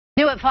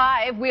New at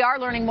 5, we are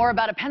learning more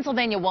about a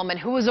Pennsylvania woman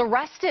who was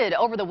arrested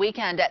over the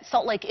weekend at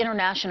Salt Lake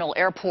International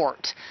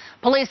Airport.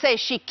 Police say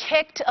she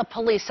kicked a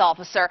police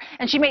officer,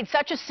 and she made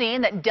such a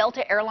scene that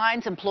Delta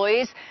Airlines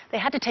employees, they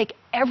had to take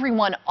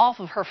everyone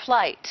off of her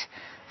flight.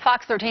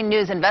 Fox 13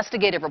 News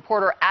investigative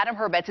reporter Adam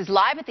Herbetz is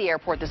live at the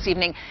airport this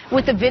evening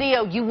with the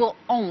video you will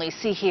only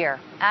see here.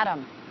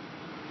 Adam.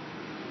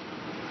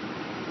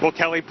 Well,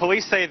 Kelly,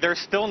 police say they're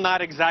still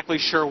not exactly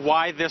sure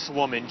why this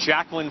woman,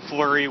 Jacqueline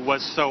Fleury,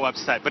 was so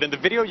upset. But in the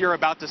video you're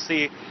about to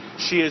see,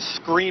 she is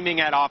screaming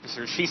at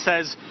officers. She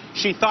says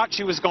she thought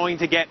she was going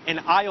to get an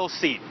aisle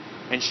seat,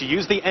 and she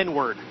used the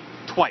N-word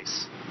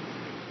twice.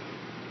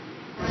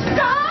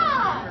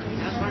 Stop!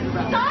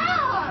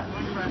 Stop!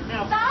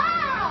 Stop!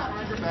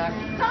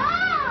 Stop!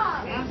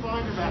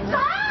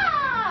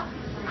 Stop!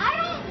 I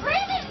don't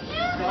really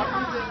use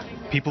that!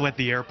 People at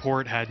the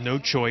airport had no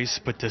choice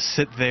but to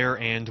sit there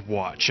and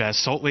watch as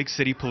Salt Lake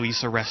City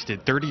police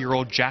arrested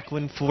 30-year-old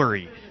Jacqueline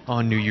Fleury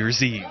on New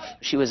Year's Eve.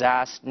 She was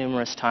asked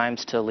numerous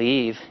times to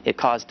leave. It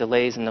caused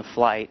delays in the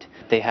flight.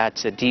 They had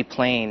to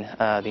deplane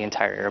the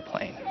entire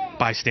airplane.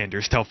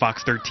 Bystanders tell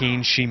Fox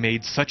 13 she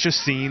made such a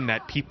scene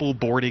that people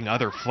boarding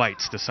other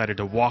flights decided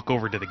to walk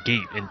over to the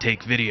gate and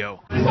take video.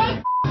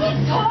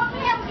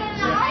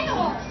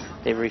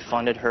 They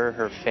refunded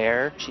her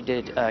fare. She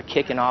did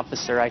kick an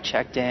officer. I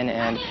checked in,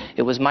 and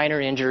it was minor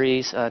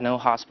injuries, no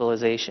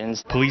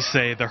hospitalizations. Police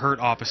say the hurt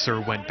officer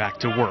went back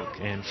to work,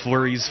 and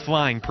Fleury's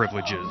flying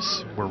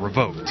privileges were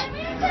revoked.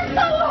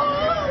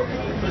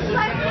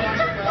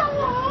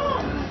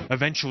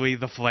 Eventually,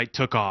 the flight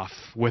took off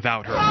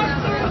without her.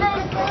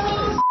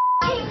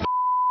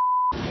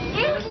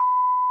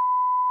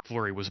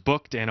 Fleury was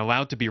booked and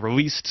allowed to be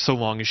released so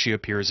long as she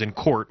appears in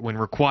court when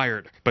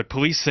required. But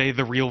police say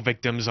the real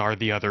victims are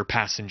the other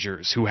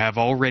passengers who have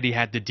already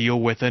had to deal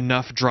with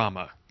enough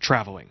drama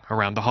traveling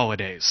around the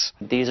holidays.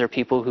 These are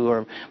people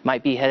who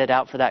might be headed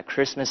out for that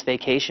Christmas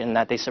vacation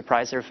that they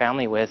surprise their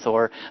family with,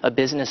 or a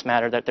business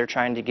matter that they're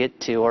trying to get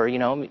to, or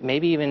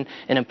maybe even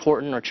an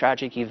important or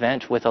tragic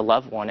event with a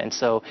loved one. And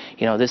so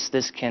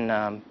this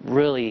can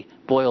really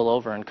boil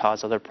over and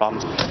cause other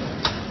problems.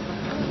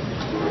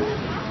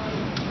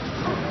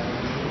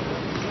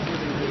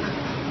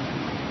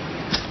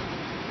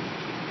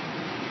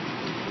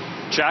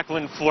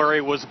 Jacqueline Fleury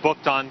was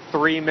booked on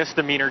 3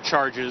 misdemeanor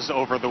charges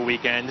over the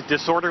weekend: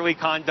 disorderly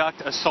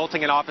conduct,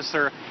 assaulting an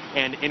officer,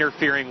 and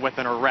interfering with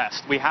an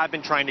arrest. We have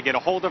been trying to get a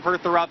hold of her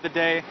throughout the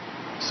day.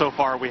 So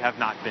far, we have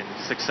not been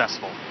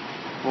successful.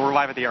 We're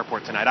live at the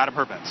airport tonight. Adam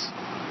Herbetz,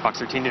 Fox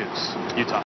 13 News, Utah.